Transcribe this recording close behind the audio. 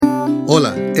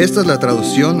Hola, esta es la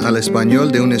traducción al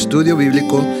español de un estudio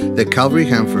bíblico de Calvary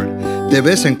Hanford. De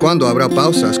vez en cuando habrá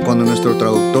pausas cuando nuestro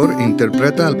traductor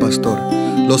interpreta al pastor.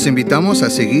 Los invitamos a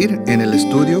seguir en el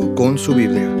estudio con su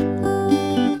Biblia.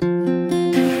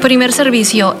 Primer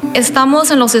servicio. Estamos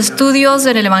en los estudios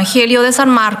del Evangelio de San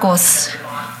Marcos.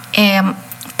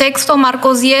 Texto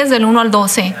Marcos 10, del 1 al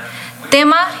 12.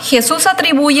 Tema: Jesús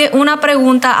atribuye una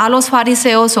pregunta a los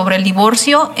fariseos sobre el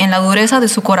divorcio en la dureza de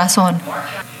su corazón.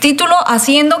 Título: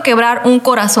 Haciendo quebrar un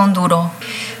corazón duro.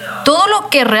 Todo lo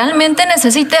que realmente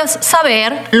necesitas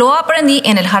saber lo aprendí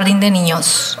en el jardín de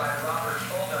niños.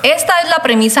 Esta es la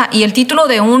premisa y el título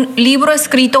de un libro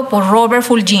escrito por Robert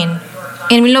Fulghum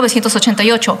en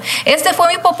 1988. Este fue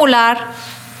muy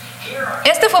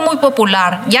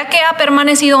popular, ya que ha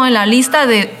permanecido en la lista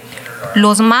de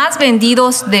los más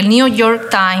vendidos del New York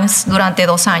Times durante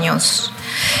 2 años.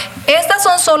 Estas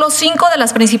son solo 5 de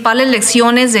las principales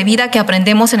lecciones de vida que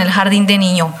aprendemos en el jardín de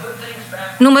niño.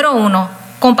 Número 1,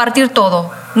 compartir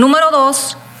todo. Número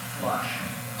 2,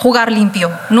 jugar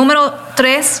limpio. Número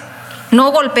 3,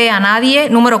 no golpea a nadie.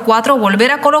 Número 4,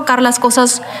 volver a colocar las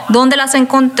cosas donde las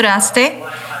encontraste.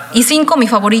 Y 5, mi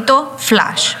favorito,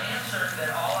 flash.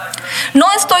 No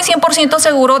estoy 100%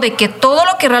 seguro de que todo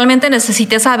lo que realmente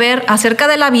necesité saber acerca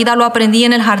de la vida lo aprendí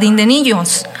en el jardín de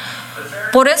niños.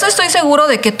 Por eso estoy seguro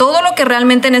de que todo lo que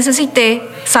realmente necesité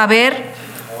saber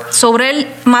sobre el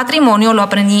matrimonio lo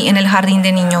aprendí en el jardín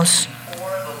de niños.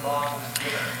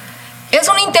 Es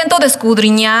un intento de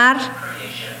escudriñar.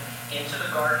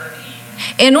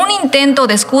 En un intento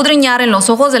de escudriñar en los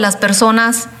ojos de las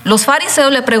personas, los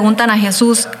fariseos le preguntan a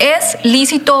Jesús: ¿es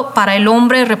lícito para el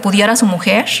hombre repudiar a su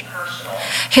mujer?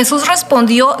 Jesús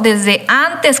respondió desde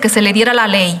antes que se le diera la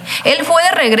ley. Él fue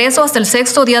de regreso hasta el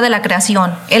 6º día de la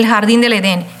creación, el jardín del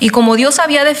Edén, y como Dios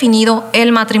había definido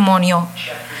el matrimonio.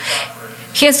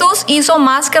 Jesús hizo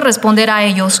más que responder a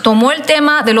ellos. Tomó el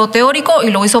tema de lo teórico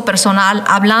y lo hizo personal,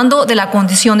 hablando de la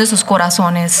condición de sus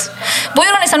corazones. Voy a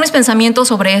organizar mis pensamientos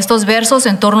sobre estos versos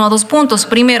en torno a 2 puntos.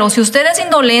 Primero, si usted es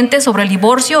indolente sobre el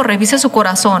divorcio, revise su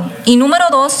corazón. Y número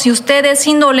 2, si usted es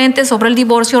indolente sobre el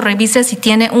divorcio, revise si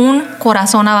tiene un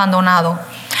corazón abandonado.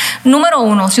 Número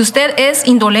 1, si usted es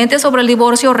indolente sobre el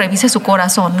divorcio, revise su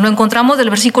corazón. Lo encontramos del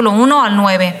versículo 1 al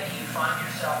 9.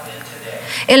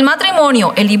 El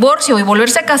matrimonio, el divorcio y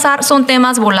volverse a casar son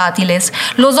temas volátiles.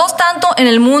 Los dos, tanto en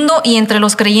el mundo y entre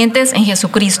los creyentes en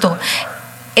Jesucristo,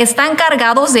 están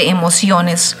cargados de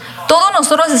emociones. Todos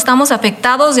nosotros estamos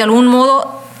afectados de algún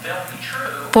modo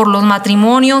por los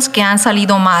matrimonios que han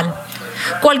salido mal.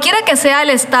 Cualquiera que sea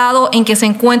el estado en que se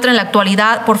encuentra en la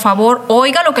actualidad, por favor,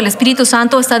 oiga lo que el Espíritu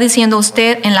Santo está diciendo a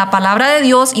usted en la palabra de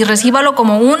Dios y recíbalo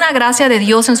como una gracia de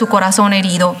Dios en su corazón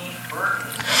herido.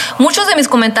 Muchos de mis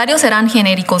comentarios serán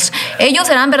genéricos. Ellos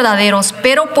serán verdaderos,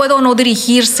 pero pueden no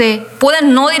dirigirse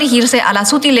a las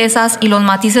sutilezas y los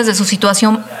matices de su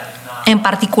situación, en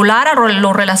particular a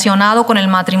lo relacionado con el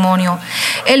matrimonio,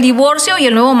 el divorcio y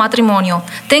el nuevo matrimonio.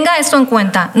 Tenga esto en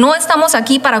cuenta. No estamos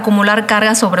aquí para acumular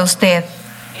cargas sobre usted.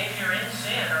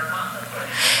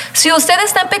 Si usted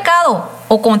está en pecado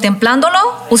o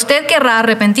contemplándolo, usted querrá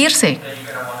arrepentirse.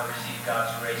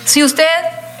 Si usted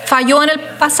falló en el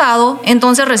pasado,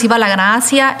 entonces reciba la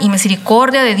gracia y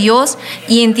misericordia de Dios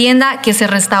y entienda que se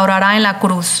restaurará en la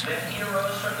cruz.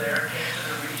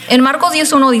 En Marcos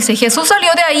 10:1 dice: Jesús salió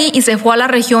de ahí y se fue a la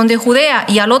región de Judea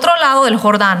y al otro lado del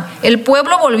Jordán. El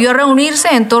pueblo volvió a reunirse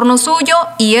en torno suyo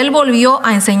y él volvió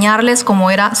a enseñarles como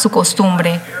era su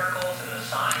costumbre.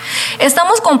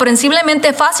 Estamos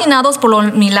comprensiblemente fascinados por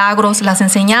los milagros, las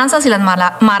enseñanzas y las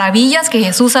maravillas que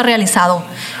Jesús ha realizado.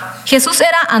 Jesús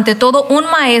era ante todo un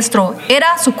maestro,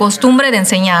 era su costumbre de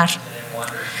enseñar.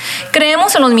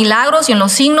 Creemos en los milagros y en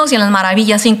los signos y en las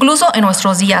maravillas, incluso en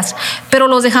nuestros días, pero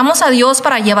los dejamos a Dios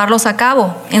para llevarlos a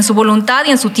cabo, en su voluntad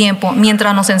y en su tiempo,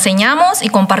 mientras nos enseñamos y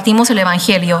compartimos el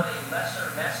Evangelio.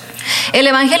 El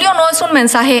Evangelio no es un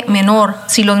mensaje menor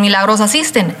si los milagros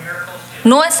asisten.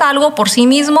 No es algo por sí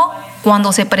mismo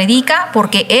cuando se predica,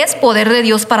 porque es poder de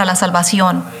Dios para la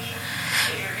salvación.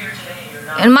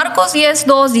 En Marcos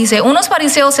 10:2 dice: unos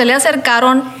fariseos se le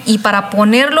acercaron y para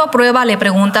ponerlo a prueba le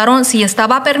preguntaron si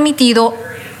estaba permitido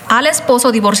al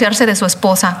esposo divorciarse de su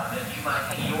esposa.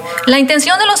 La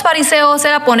intención de los fariseos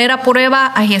era poner a prueba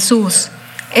a Jesús.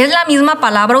 Es la misma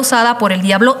palabra usada por el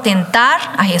diablo, tentar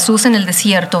a Jesús en el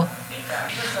desierto.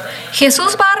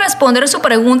 Jesús va a responder su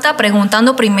pregunta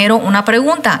preguntando primero una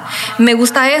pregunta. Me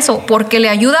gusta eso porque le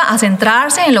ayuda a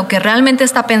centrarse en lo que realmente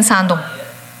está pensando.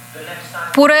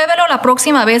 Pruébelo la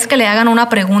próxima vez que le hagan una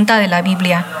pregunta de la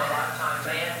Biblia.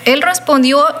 Él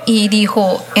respondió y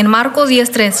dijo en Marcos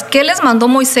 10:3: ¿qué les mandó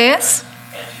Moisés?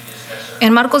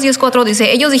 En Marcos 10:4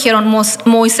 dice, ellos dijeron,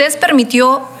 Moisés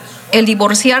permitió el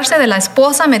divorciarse de la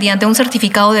esposa mediante un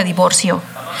certificado de divorcio.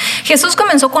 Jesús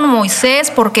comenzó con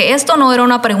Moisés porque esto no era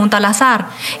una pregunta al azar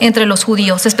entre los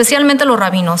judíos, especialmente los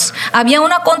rabinos. Había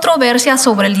una controversia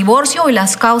sobre el divorcio y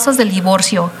las causas del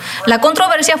divorcio. La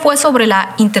controversia fue sobre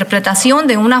la interpretación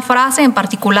de una frase en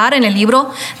particular en el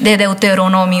libro de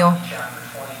Deuteronomio.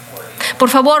 Por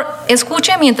favor,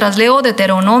 escuche mientras leo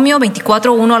Deuteronomio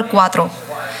 24:1 al 4.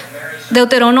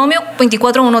 Deuteronomio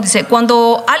 24:1 dice,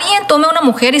 cuando alguien tome una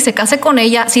mujer y se case con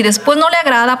ella, si después no le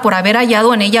agrada por haber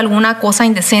hallado en ella alguna cosa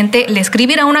indecente, le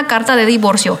escribirá una carta de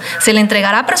divorcio, se le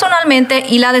entregará personalmente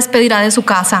y la despedirá de su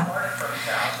casa.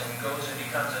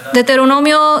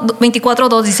 Deuteronomio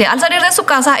 24:2 dice, al salir de su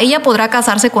casa, ella podrá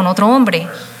casarse con otro hombre.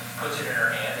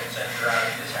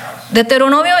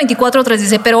 Deuteronomio 24:3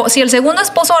 dice, pero si el segundo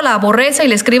esposo la aborrece y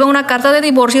le escribe una carta de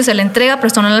divorcio, se le entrega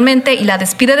personalmente y la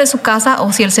despide de su casa,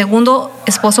 o si el segundo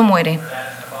esposo muere.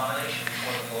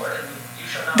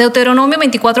 Deuteronomio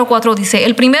 24:4 dice,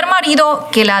 el primer marido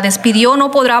que la despidió no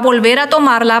podrá volver a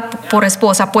tomarla por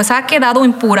esposa, pues ha quedado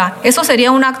impura. Eso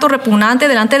sería un acto repugnante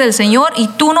delante del Señor y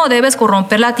tú no debes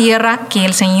corromper la tierra que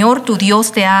el Señor tu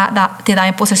Dios te da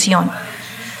en posesión.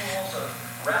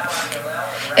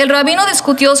 El rabino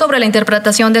discutió sobre la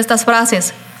interpretación de estas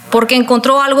frases porque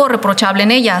encontró algo reprochable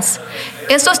en ellas.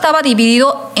 Esto estaba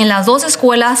dividido en las dos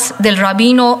escuelas del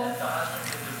rabino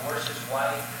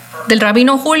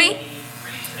Juli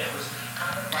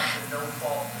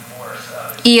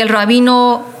y el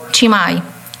rabino Shammai,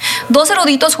 dos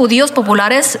eruditos judíos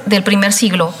populares del primer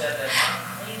siglo.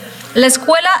 La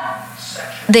escuela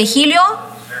de Gilio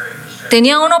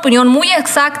tenía una opinión muy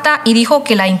exacta y dijo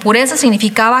que la impureza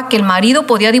significaba que el marido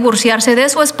podía divorciarse de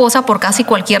su esposa por casi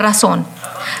cualquier razón.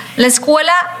 La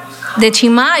escuela de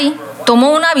Shammai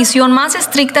tomó una visión más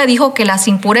estricta y dijo que las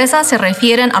impurezas se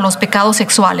refieren a los pecados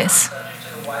sexuales.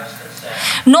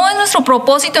 No es nuestro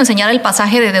propósito enseñar el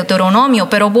pasaje de Deuteronomio,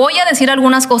 pero voy a decir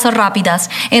algunas cosas rápidas.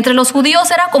 Entre los judíos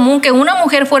era común que una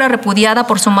mujer fuera repudiada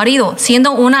por su marido,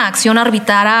 siendo una acción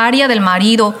arbitraria del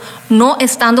marido, no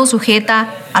estando sujeta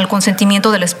al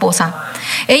consentimiento de la esposa.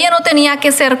 Ella no tenía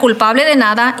que ser culpable de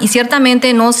nada y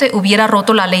ciertamente no se hubiera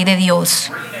roto la ley de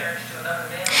Dios.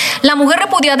 La mujer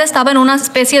repudiada estaba en una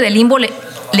especie de limbo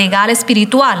legal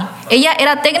espiritual. Ella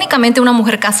era técnicamente una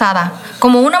mujer casada,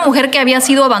 como una mujer que había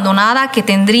sido abandonada, que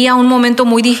tendría un momento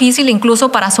muy difícil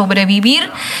incluso para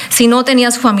sobrevivir si no tenía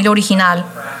su familia original.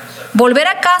 Volver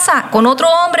a casa con otro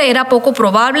hombre era poco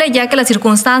probable, ya que las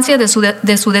circunstancias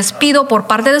de su despido por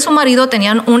parte de su marido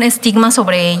tenían un estigma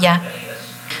sobre ella.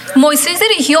 Moisés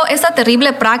dirigió esta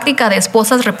terrible práctica de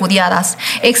esposas repudiadas.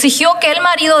 Exigió que el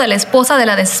marido de la esposa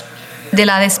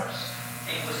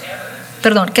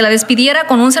que la despidiera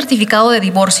con un certificado de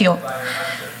divorcio.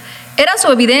 Era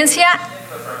su evidencia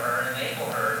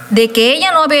de que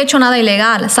ella no había hecho nada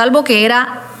ilegal, salvo que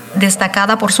era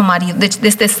detestada por su marido.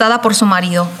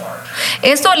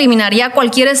 Esto eliminaría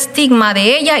cualquier estigma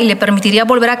de ella y le permitiría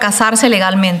volver a casarse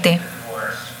legalmente.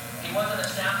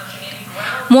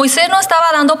 Moisés no estaba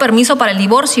dando permiso para el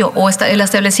divorcio o el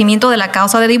establecimiento de la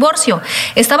causa de divorcio.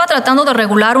 Estaba tratando de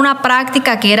regular una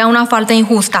práctica que era una falta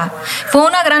injusta. Fue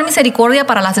una gran misericordia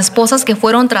para las esposas que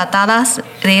fueron tratadas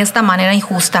de esta manera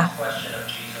injusta.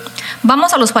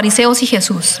 Vamos a los fariseos y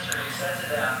Jesús.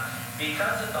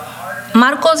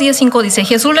 Marcos 10:5 dice,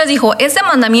 Jesús les dijo, este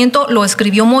mandamiento lo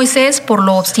escribió Moisés por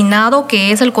lo obstinado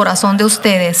que es el corazón de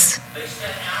ustedes.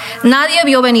 Nadie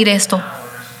vio venir esto.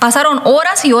 Pasaron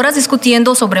horas y horas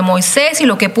discutiendo sobre Moisés y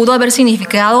lo que pudo haber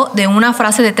significado de una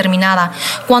frase determinada,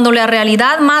 cuando la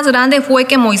realidad más grande fue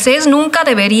que Moisés nunca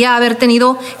debería haber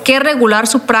tenido que regular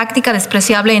su práctica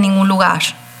despreciable en ningún lugar.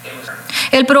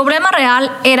 El problema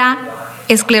real era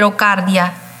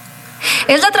esclerocardia.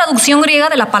 Es la traducción griega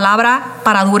de la palabra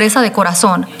para dureza de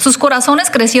corazón. Sus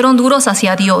corazones crecieron duros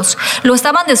hacia Dios. Lo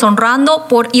estaban deshonrando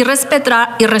por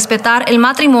irrespetar el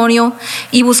matrimonio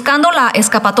y buscando la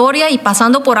escapatoria y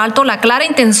pasando por alto la clara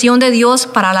intención de Dios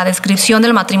para la descripción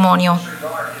del matrimonio.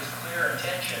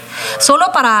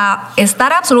 Solo para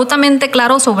estar absolutamente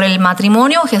claro sobre el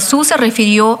matrimonio, Jesús se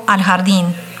refirió al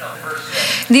jardín.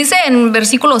 Dice en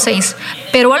versículo 6,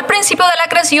 pero al principio de la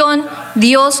creación,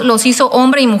 Dios los hizo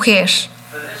hombre y mujer.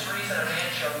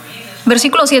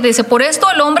 Versículo 7 dice, por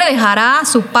esto el hombre dejará a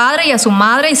su padre y a su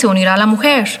madre y se unirá a la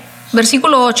mujer.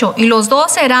 Versículo 8, y los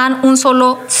dos serán un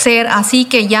solo ser, así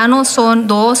que ya no son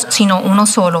dos, sino uno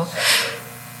solo.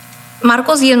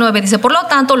 Marcos 10:9 dice, por lo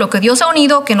tanto, lo que Dios ha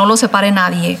unido, que no lo separe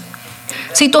nadie.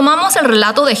 Si tomamos el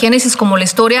relato de Génesis como la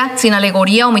historia sin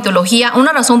alegoría o mitología,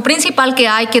 una razón principal que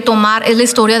hay que tomar es la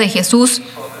historia de Jesús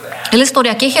Es la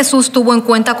historia que Jesús tuvo en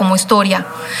cuenta como historia.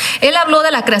 Él habló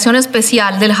de la creación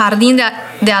especial del jardín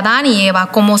de Adán y Eva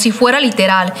como si fuera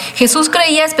literal. Jesús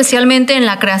creía especialmente en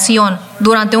la creación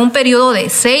durante un periodo de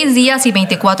 6 días y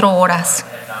 24 horas.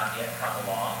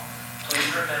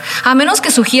 A menos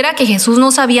que sugiera que Jesús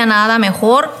no sabía nada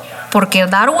mejor porque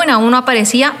Darwin aún no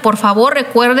aparecía, por favor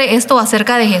recuerde esto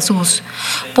acerca de Jesús.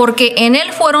 Porque en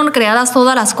Él fueron creadas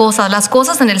todas las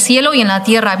cosas en el cielo y en la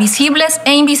tierra, visibles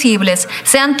e invisibles,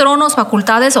 sean tronos,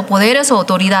 facultades o poderes o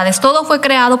autoridades. Todo fue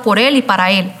creado por Él y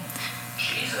para Él.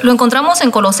 Lo encontramos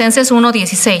en Colosenses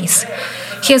 1:16.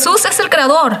 Jesús es el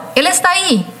creador. Él está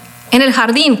ahí, en el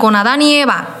jardín, con Adán y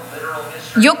Eva.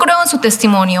 Yo creo en su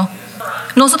testimonio.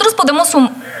 Nosotros podemos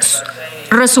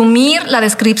resumir la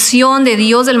descripción de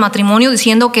Dios del matrimonio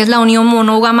diciendo que es la unión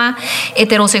monógama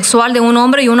heterosexual de un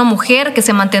hombre y una mujer que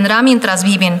se mantendrá mientras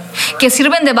viven, que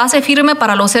sirven de base firme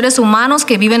para los seres humanos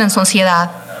que viven en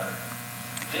sociedad.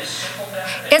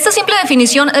 Esta simple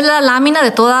definición es la lámina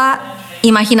de toda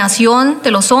imaginación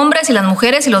de los hombres y las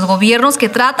mujeres y los gobiernos que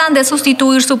tratan de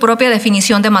sustituir su propia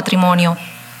definición de matrimonio.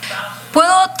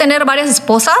 ¿Puedo tener varias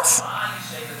esposas?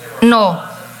 No.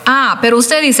 Pero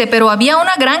usted dice, pero había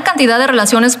una gran cantidad de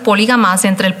relaciones polígamas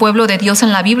entre el pueblo de Dios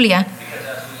en la Biblia.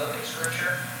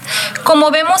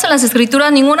 Como vemos en las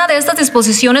Escrituras, ninguna de estas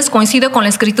disposiciones coincide con la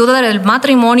escritura del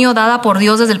matrimonio dada por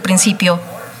Dios desde el principio.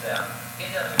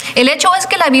 El hecho es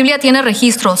que la Biblia tiene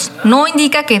registros, no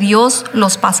indica que Dios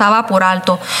los pasaba por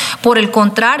alto. Por el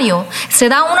contrario, se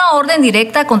da una orden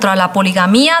directa contra la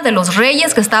poligamía de los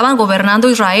reyes que estaban gobernando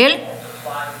Israel,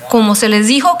 como se les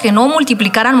dijo que no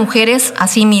multiplicaran mujeres a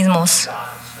sí mismos.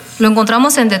 Lo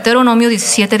encontramos en Deuteronomio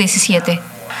 17:17.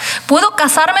 ¿Puedo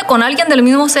casarme con alguien del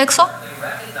mismo sexo?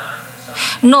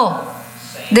 No.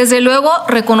 Desde luego,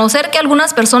 reconocer que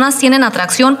algunas personas tienen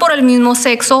atracción por el mismo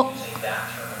sexo.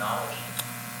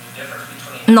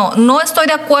 No estoy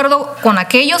de acuerdo con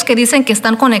aquellos que dicen que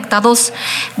están conectados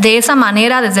de esa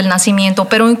manera desde el nacimiento,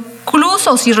 pero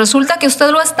incluso si resulta que usted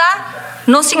lo está,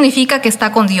 no significa que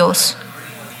está con Dios.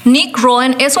 Nick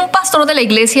Rowan es un pastor de la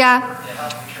iglesia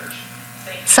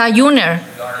Sayuner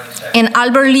en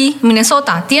Albert Lea,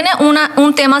 Minnesota. Tiene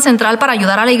un tema central para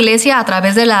ayudar a la iglesia a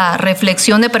través de la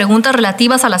reflexión de preguntas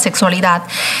relativas a la sexualidad,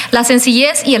 la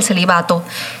sencillez y el celibato.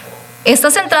 Está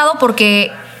centrado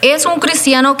porque es un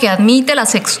cristiano que admite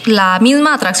la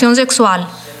misma atracción sexual.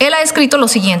 Él ha escrito lo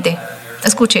siguiente.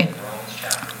 Escuche.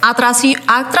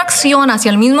 Atracción hacia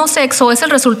el mismo sexo es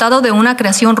el resultado de una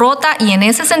creación rota y en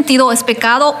ese sentido es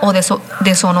pecado o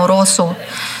deshonroso.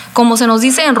 Como se nos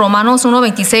dice en Romanos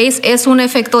 1:26, es un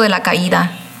efecto de la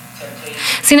caída.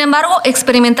 Sin embargo,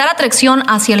 experimentar atracción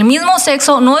hacia el mismo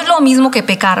sexo no es lo mismo que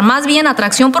pecar. Más bien,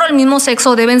 atracción por el mismo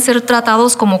sexo deben ser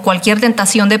tratados como cualquier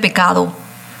tentación de pecado.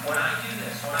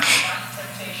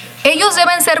 Ellos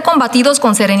deben ser combatidos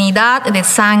con serenidad de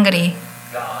sangre,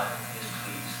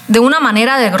 de una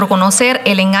manera de reconocer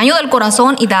el engaño del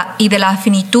corazón y de la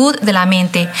finitud de la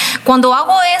mente. Cuando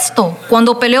hago esto,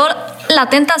 cuando peleo la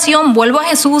tentación, vuelvo a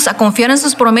Jesús a confiar en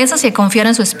sus promesas y a confiar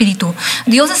en su espíritu.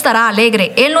 Dios estará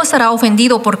alegre, Él no estará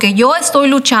ofendido porque yo estoy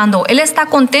luchando. Él está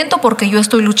contento porque yo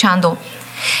estoy luchando.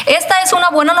 Esta es una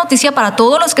buena noticia para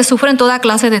todos los que sufren toda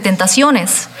clase de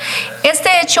tentaciones.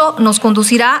 Este hecho nos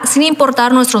conducirá, sin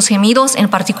importar nuestros gemidos en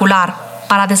particular,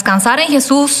 para descansar en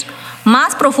Jesús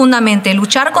más profundamente,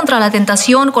 luchar contra la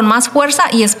tentación con más fuerza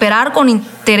y esperar con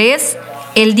interés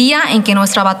el día en que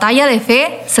nuestra batalla de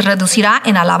fe se reducirá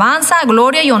en alabanza,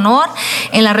 gloria y honor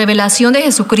en la revelación de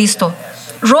Jesucristo.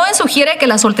 Rowan sugiere que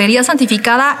la soltería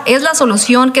santificada es la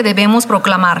solución que debemos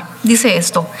proclamar. Dice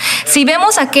esto: si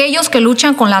vemos a aquellos que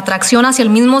luchan con la atracción hacia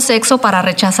el mismo sexo para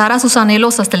rechazar a sus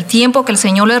anhelos hasta el tiempo que el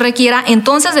Señor les requiera,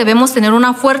 entonces debemos tener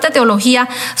una fuerte teología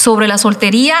sobre la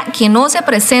soltería que no se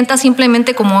presenta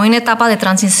simplemente como una etapa de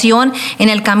transición en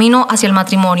el camino hacia el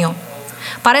matrimonio.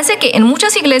 Parece que en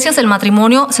muchas iglesias el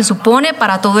matrimonio se supone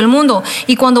para todo el mundo,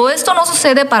 y cuando esto no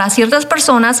sucede para ciertas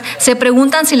personas, se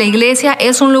preguntan si la iglesia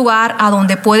es un lugar a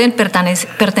donde pueden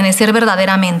pertenecer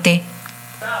verdaderamente.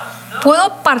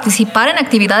 ¿Puedo participar en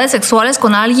actividades sexuales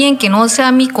con alguien que no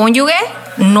sea mi cónyuge?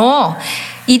 No.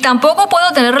 Y tampoco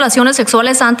puedo tener relaciones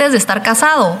sexuales antes de estar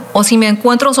casado o si me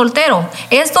encuentro soltero.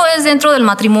 Esto es dentro del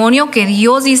matrimonio que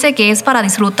Dios dice que es para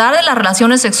disfrutar de las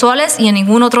relaciones sexuales y en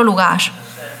ningún otro lugar.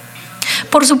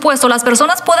 Por supuesto, las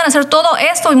personas pueden hacer todo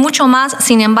esto y mucho más.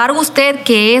 Sin embargo, usted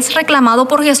que es reclamado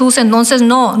por Jesús, entonces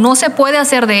no se puede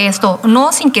hacer de esto,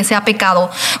 no sin que sea pecado.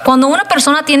 Cuando una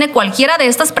persona tiene cualquiera de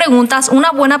estas preguntas,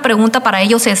 una buena pregunta para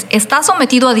ellos es: ¿está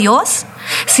sometido a Dios?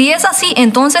 Si es así,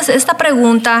 entonces esta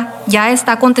pregunta ya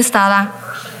está contestada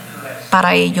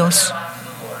para ellos.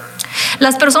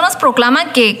 Las personas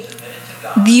proclaman que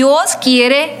Dios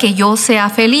quiere que yo sea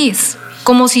feliz,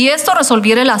 como si esto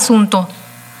resolviera el asunto.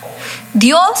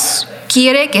 Dios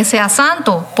quiere que sea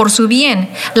santo por su bien.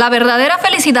 La verdadera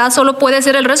felicidad solo puede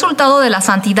ser el resultado de la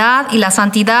santidad, y la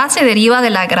santidad se deriva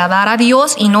del agradar a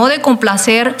Dios y no de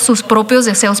complacer sus propios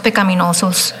deseos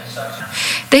pecaminosos.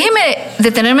 Déjeme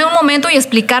detenerme un momento y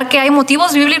explicar que hay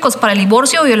motivos bíblicos para el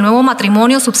divorcio y el nuevo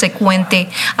matrimonio subsecuente.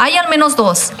 Hay al menos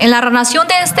dos. En la narración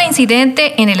de este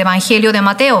incidente en el Evangelio de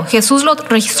Mateo, Jesús lo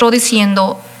registró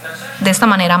diciendo de esta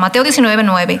manera, Mateo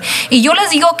 19:9. Y yo les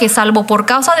digo que salvo por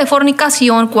causa de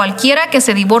fornicación, cualquiera que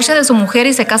se divorcia de su mujer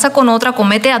y se casa con otra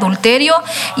comete adulterio,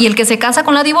 y el que se casa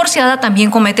con la divorciada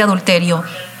también comete adulterio.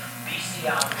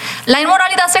 La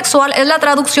inmoralidad sexual es la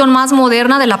traducción más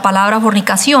moderna de la palabra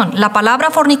fornicación. La palabra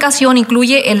fornicación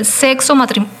incluye el sexo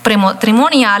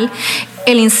prematrimonial,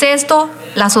 el incesto,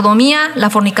 la sodomía, la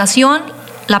fornicación,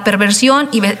 la perversión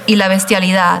y la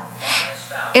bestialidad.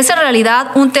 Es en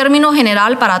realidad un término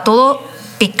general para todo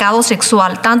pecado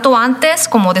sexual, tanto antes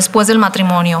como después del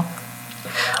matrimonio.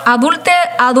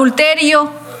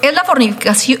 Adulterio es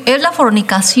la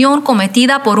fornicación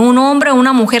cometida por un hombre o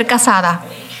una mujer casada.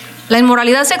 La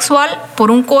inmoralidad sexual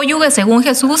por un cónyuge, según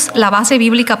Jesús, la base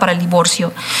bíblica para el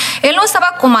divorcio. Él no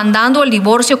estaba comandando el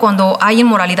divorcio cuando hay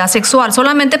inmoralidad sexual,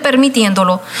 solamente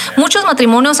permitiéndolo. Muchos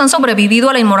matrimonios han sobrevivido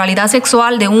a la inmoralidad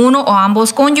sexual de uno o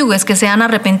ambos cónyuges que se han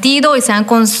arrepentido y se han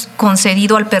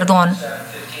concedido al perdón.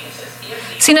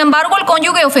 Sin embargo, el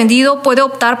cónyuge ofendido puede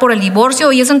optar por el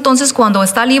divorcio, y es entonces cuando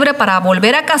está libre para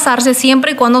volver a casarse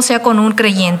siempre y cuando sea con un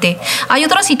creyente. Hay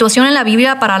otra situación en la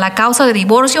Biblia para la causa de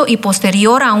divorcio y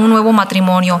posterior a un nuevo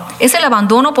matrimonio. Es el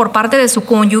abandono por parte de su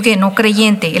cónyuge no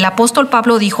creyente. El apóstol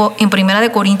Pablo dijo en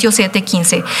 1 Corintios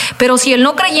 7:15, pero si el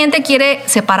no creyente quiere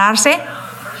separarse,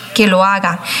 que lo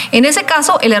haga. En ese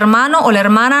caso, el hermano o la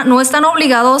hermana no están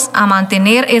obligados a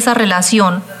mantener esa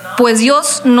relación, pues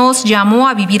Dios nos llamó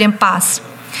a vivir en paz.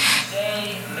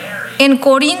 En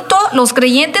Corinto, los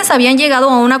creyentes habían llegado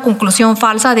a una conclusión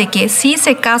falsa de que si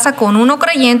se casa con un no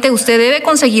creyente, usted debe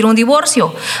conseguir un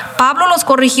divorcio. Pablo los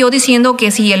corrigió diciendo que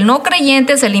si el no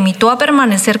creyente se limitó a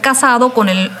permanecer casado con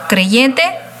el creyente,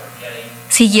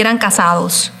 siguieran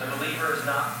casados.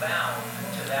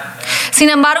 Sin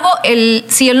embargo,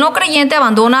 si el no creyente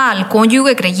abandona al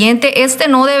cónyuge creyente, este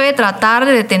no debe tratar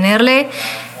de detenerle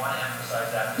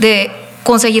de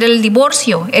conseguir el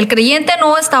divorcio. El creyente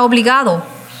no está obligado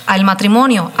al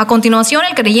matrimonio. A continuación,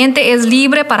 el creyente es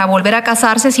libre para volver a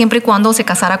casarse siempre y cuando se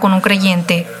casara con un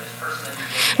creyente.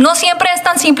 No siempre es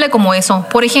tan simple como eso.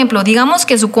 Por ejemplo, digamos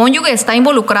que su cónyuge está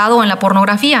involucrado en la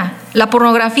pornografía. La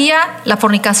pornografía, la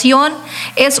fornicación,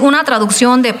 es una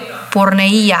traducción de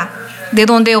porneía, de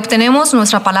donde obtenemos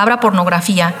nuestra palabra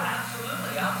pornografía.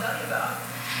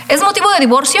 ¿Es motivo de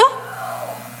divorcio?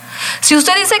 Si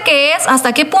usted dice que es,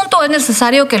 ¿hasta qué punto es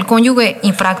necesario que el cónyuge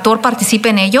infractor participe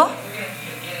en ello?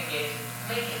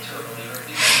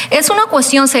 Es una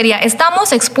cuestión seria.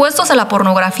 Estamos expuestos a la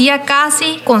pornografía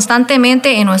casi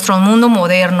constantemente en nuestro mundo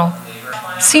moderno.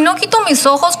 Si no quito mis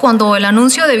ojos cuando el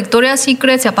anuncio de Victoria's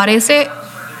Secret se aparece,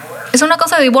 ¿es una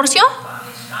causa de divorcio?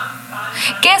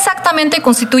 ¿Qué exactamente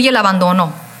constituye el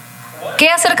abandono? ¿Qué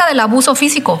acerca del abuso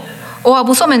físico? ¿O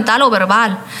abuso mental o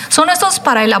verbal? ¿Son estos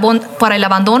para el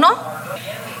abandono?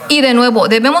 Y de nuevo,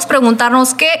 debemos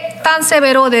preguntarnos qué tan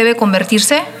severo debe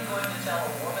convertirse.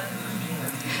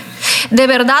 ¿De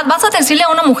verdad vas a decirle a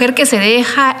una mujer que se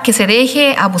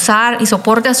deje abusar y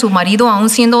soporte a su marido aún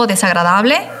siendo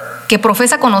desagradable? ¿Que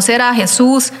profesa conocer a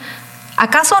Jesús?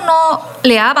 ¿Acaso no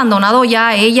le ha abandonado ya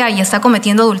a ella y está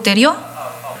cometiendo adulterio?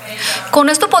 Con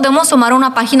esto podemos tomar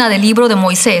una página del libro de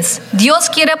Moisés. Dios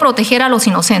quiere proteger a los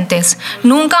inocentes,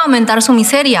 nunca aumentar su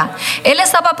miseria. Él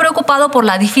estaba preocupado por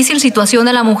la difícil situación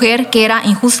de la mujer que era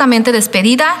injustamente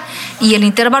despedida y el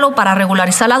intervalo para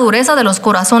regularizar la dureza de los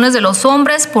corazones de los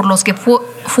hombres por los que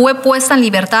fue puesta en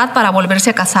libertad para volverse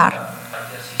a casar.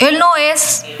 Él no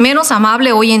es menos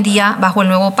amable hoy en día bajo el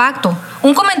nuevo pacto.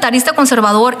 Un comentarista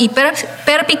conservador y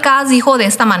perspicaz dijo de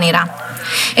esta manera: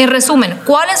 en resumen,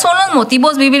 ¿cuáles son los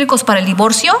motivos bíblicos para el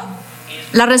divorcio?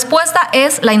 La respuesta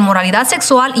es la inmoralidad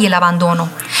sexual y el abandono.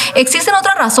 ¿Existen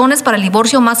otras razones para el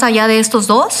divorcio más allá de estos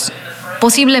dos?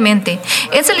 Posiblemente.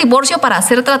 ¿Es el divorcio para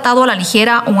ser tratado a la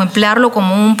ligera o emplearlo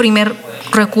como un primer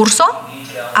recurso?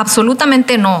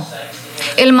 Absolutamente no.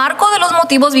 El marco de los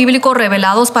motivos bíblicos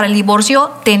revelados para el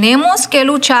divorcio, tenemos que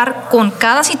luchar con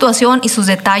cada situación y sus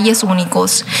detalles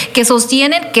únicos, que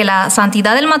sostienen que la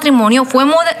santidad del matrimonio fue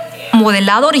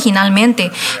modelado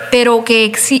originalmente, pero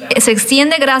que se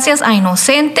extiende gracias a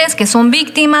inocentes que son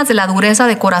víctimas de la dureza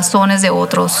de corazones de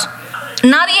otros.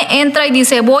 Nadie entra y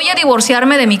dice, voy a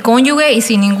divorciarme de mi cónyuge y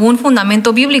sin ningún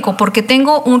fundamento bíblico, porque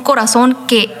tengo un corazón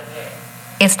que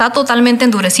está totalmente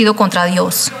endurecido contra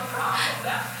Dios.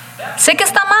 Sé que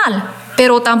está mal,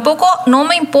 pero tampoco no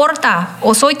me importa,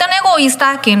 o soy tan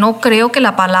egoísta que no creo que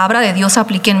la palabra de Dios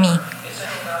aplique en mí.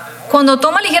 Cuando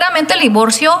toma ligeramente el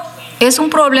divorcio, es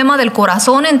un problema del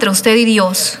corazón entre usted y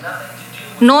Dios,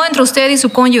 no entre usted y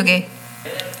su cónyuge.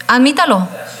 Admítalo,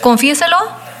 confiéselo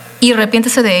y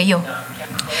arrepiéntese de ello.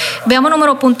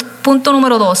 Veamos punto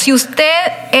número 2. Si usted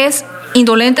es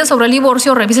indolente sobre el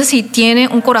divorcio, revise si tiene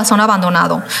un corazón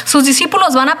abandonado. Sus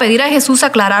discípulos van a pedir a Jesús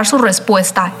aclarar su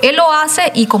respuesta. Él lo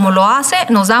hace y como lo hace,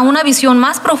 nos da una visión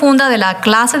más profunda de la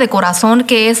clase de corazón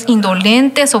que es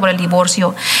indolente sobre el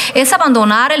divorcio. Es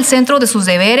abandonar el centro de sus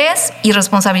deberes y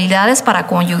responsabilidades para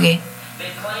cónyuge.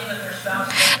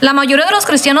 La mayoría de los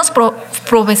cristianos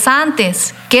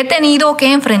profesantes que he tenido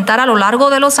que enfrentar a lo largo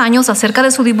de los años acerca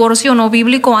de su divorcio no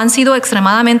bíblico han sido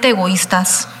extremadamente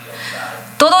egoístas.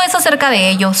 Todo es acerca de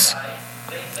ellos.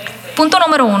 Punto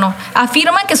número 1.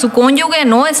 Afirman que su cónyuge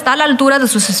no está a la altura de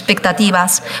sus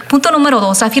expectativas. Punto número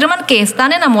 2. Afirman que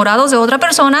están enamorados de otra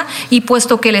persona y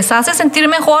puesto que les hace sentir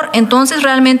mejor, entonces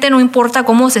realmente no importa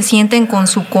cómo se sienten con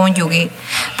su cónyuge.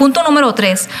 Punto número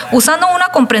 3. Usando una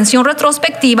comprensión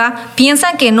retrospectiva,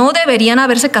 piensan que no deberían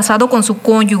haberse casado con su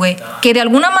cónyuge, que de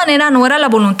alguna manera no era la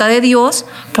voluntad de Dios,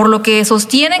 por lo que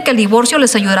sostienen que el divorcio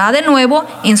les ayudará de nuevo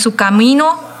en su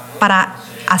camino para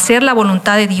hacer la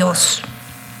voluntad de Dios.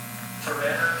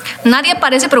 Nadie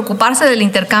parece preocuparse del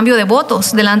intercambio de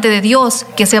votos delante de Dios,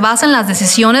 que se basa en las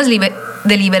decisiones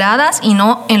deliberadas y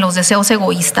no en los deseos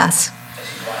egoístas.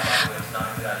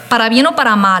 Para bien o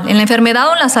para mal, en la enfermedad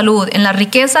o en la salud, en la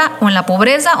riqueza o en la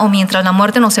pobreza o mientras la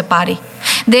muerte nos separe.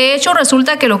 De hecho,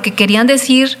 resulta que lo que querían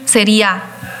decir sería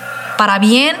para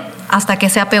bien hasta que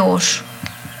sea peor.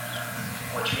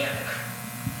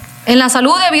 En la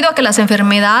salud, debido a que las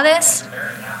enfermedades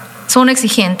son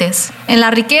exigentes. En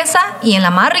la riqueza y en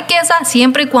la más riqueza,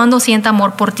 siempre y cuando sienta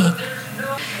amor por ti.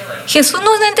 Jesús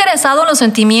no está interesado en los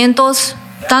sentimientos,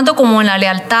 tanto como en la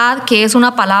lealtad, que es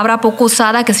una palabra poco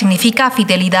usada que significa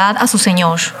fidelidad a su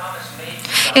Señor.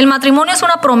 El matrimonio es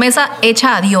una promesa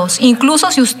hecha a Dios.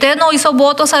 Incluso si usted no hizo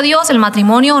votos a Dios, el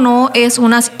matrimonio no es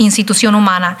una institución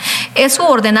humana. Es su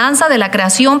ordenanza de la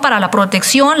creación para la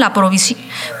protección, la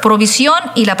provisión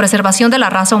y la preservación de la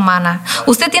raza humana.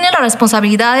 Usted tiene la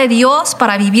responsabilidad de Dios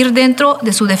para vivir dentro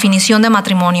de su definición de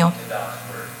matrimonio.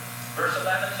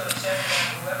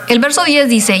 El verso 10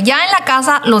 dice, ya en la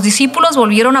casa los discípulos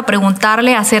volvieron a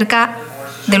preguntarle acerca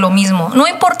de lo mismo. No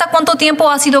importa cuánto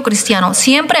tiempo ha sido cristiano,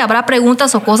 siempre habrá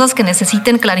preguntas o cosas que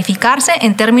necesiten clarificarse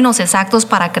en términos exactos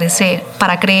para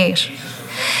creer.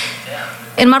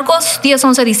 En Marcos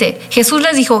 10:11 dice, Jesús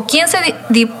les dijo,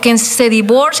 quien se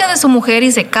divorcia de su mujer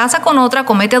y se casa con otra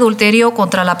comete adulterio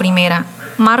contra la primera.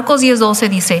 Marcos 10:12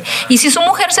 dice, y si su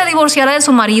mujer se divorciara de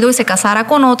su marido y se casara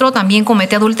con otro, también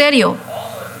comete adulterio.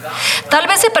 Tal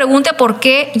vez se pregunte por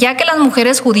qué, ya que las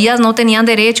mujeres judías no tenían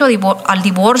derecho al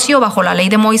divorcio bajo la ley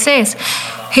de Moisés.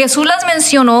 Jesús las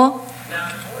mencionó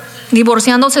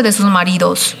divorciándose de sus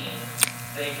maridos.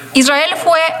 Israel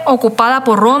fue ocupada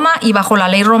por Roma y bajo la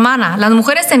ley romana. Las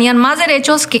mujeres tenían más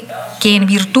derechos que en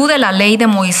virtud de la ley de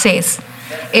Moisés.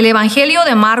 El Evangelio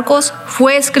de Marcos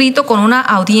fue escrito con una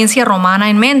audiencia romana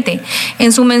en mente.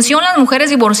 En su mención, las mujeres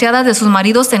divorciadas de sus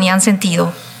maridos tenían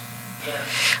sentido.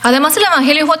 Además, el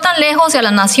Evangelio fue tan lejos y a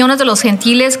las naciones de los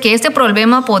gentiles que este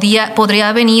problema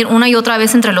podría venir una y otra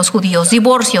vez entre los judíos.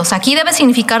 Divorcios. Aquí debe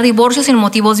significar divorcio sin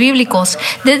motivos bíblicos.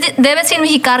 Debe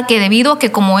significar que debido a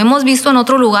que, como hemos visto en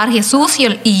otro lugar, Jesús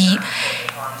y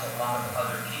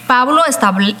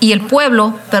el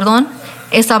pueblo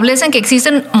establecen que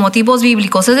existen motivos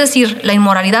bíblicos, es decir, la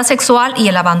inmoralidad sexual y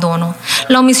el abandono.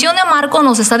 La omisión de Marcos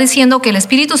nos está diciendo que el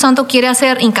Espíritu Santo quiere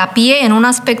hacer hincapié en un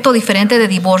aspecto diferente de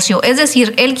divorcio, es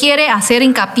decir, Él quiere hacer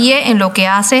hincapié en lo que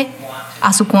hace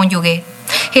a su cónyuge.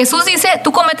 Jesús dice,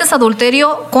 tú cometes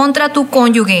adulterio contra tu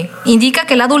cónyuge. Indica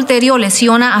que el adulterio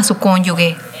lesiona a su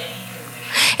cónyuge.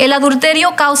 El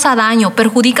adulterio causa daño,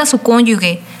 perjudica a su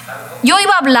cónyuge. Yo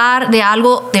iba a hablar de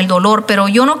algo del dolor, pero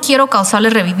yo no quiero causarle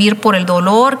revivir por el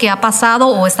dolor que ha pasado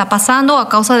o está pasando a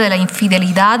causa de la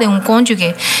infidelidad de un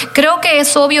cónyuge. Creo que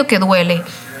es obvio que duele.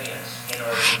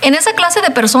 En esa clase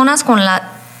de personas con la...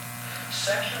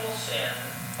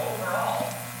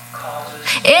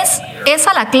 ¿Es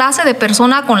esa la clase de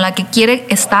persona con la que quiere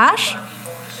estar?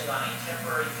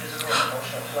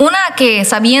 Una que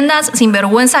sabiendas sin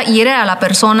vergüenza hiere a la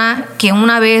persona que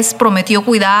una vez prometió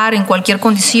cuidar en cualquier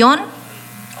condición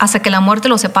hasta que la muerte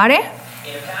los separe.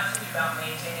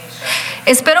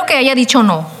 Espero que haya dicho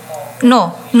no.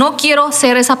 no quiero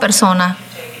ser esa persona.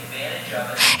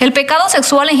 El pecado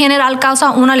sexual en general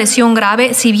causa una lesión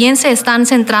grave si bien se están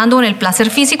centrando en el placer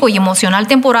físico y emocional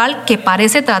temporal que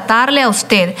parece tratarle a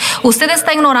usted. Usted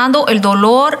está ignorando el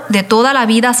dolor de toda la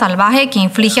vida salvaje que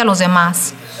inflige a los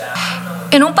demás.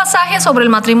 En un pasaje sobre el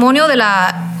matrimonio de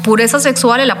la pureza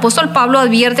sexual, el apóstol Pablo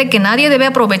advierte que nadie debe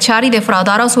aprovechar y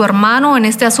defraudar a su hermano en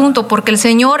este asunto, porque el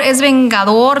Señor es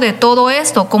vengador de todo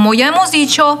esto. Como ya hemos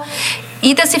dicho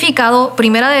y testificado,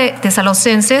 primera de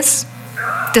Tesalonicenses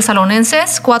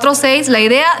 4:6, la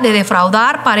idea de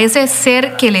defraudar parece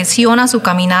ser que lesiona su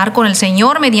caminar con el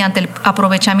Señor mediante el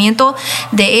aprovechamiento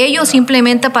de ellos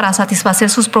simplemente para satisfacer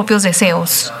sus propios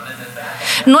deseos.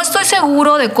 No estoy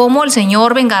seguro de cómo el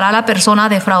Señor vengará a la persona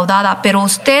defraudada, pero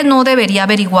usted no debería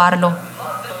averiguarlo.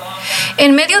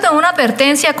 En medio de una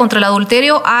advertencia contra el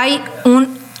adulterio hay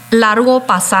un largo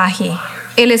pasaje.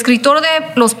 El escritor de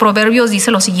los Proverbios dice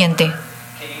lo siguiente: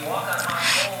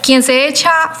 ¿quién se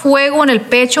echa fuego en el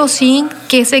pecho sin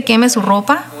que se queme su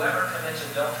ropa?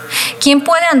 ¿Quién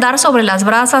puede andar sobre las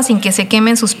brasas sin que se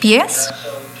quemen sus pies?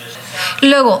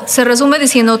 Luego, se resume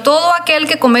diciendo: todo aquel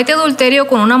que comete adulterio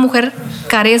con una mujer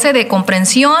carece de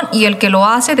comprensión y el que lo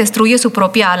hace destruye su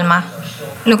propia alma.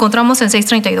 Lo encontramos en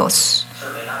 6:32.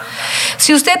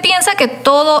 Si usted piensa que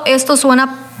todo esto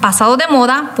suena pasado de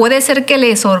moda, puede ser que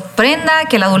le sorprenda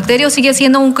que el adulterio sigue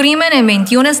siendo un crimen en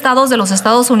 21 estados de los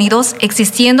Estados Unidos,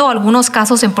 existiendo algunos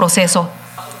casos en proceso.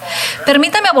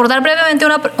 Permítame abordar brevemente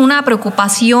una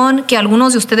preocupación que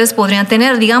algunos de ustedes podrían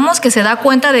tener. Digamos que se da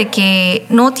cuenta de que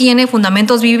no tiene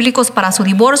fundamentos bíblicos para su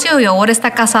divorcio y ahora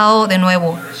está casado de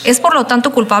nuevo. ¿Es por lo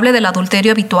tanto culpable del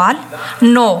adulterio habitual?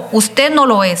 No, usted no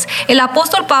lo es. El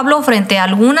apóstol Pablo, frente a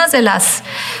algunas de las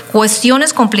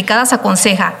cuestiones complicadas,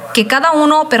 aconseja que cada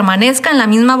uno permanezca en la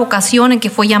misma vocación en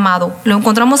que fue llamado. Lo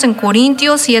encontramos en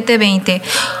Corintios 7:20.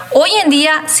 Hoy en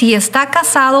día, si está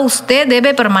casado, usted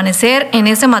debe permanecer en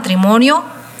ese matrimonio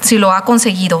si lo ha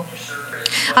conseguido.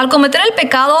 Al cometer el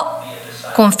pecado,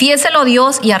 confiéselo a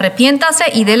Dios y arrepiéntase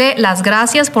y dele las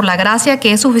gracias por la gracia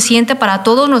que es suficiente para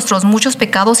todos nuestros muchos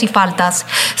pecados y faltas.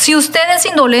 Si usted es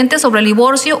indolente sobre el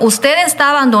divorcio, usted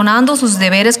está abandonando sus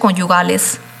deberes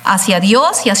conyugales hacia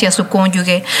Dios y hacia su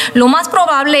cónyuge. Lo más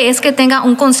probable es que tenga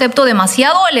un concepto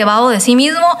demasiado elevado de sí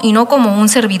mismo y no como un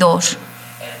servidor.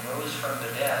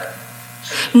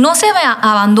 No se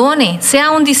abandone,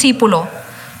 sea un discípulo.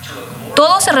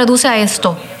 Todo se reduce a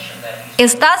esto: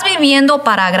 ¿estás viviendo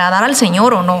para agradar al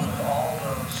Señor o no?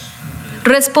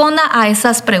 Responda a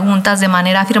esas preguntas de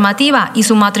manera afirmativa y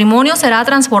su matrimonio será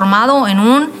transformado en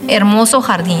un hermoso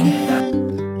jardín.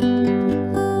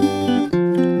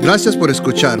 Gracias por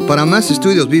escuchar. Para más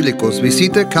estudios bíblicos,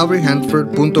 visite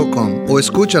calvaryhanford.com o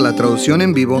escucha la traducción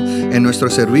en vivo en nuestro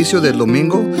servicio del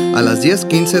domingo a las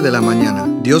 10:15 de la mañana.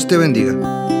 Dios te bendiga.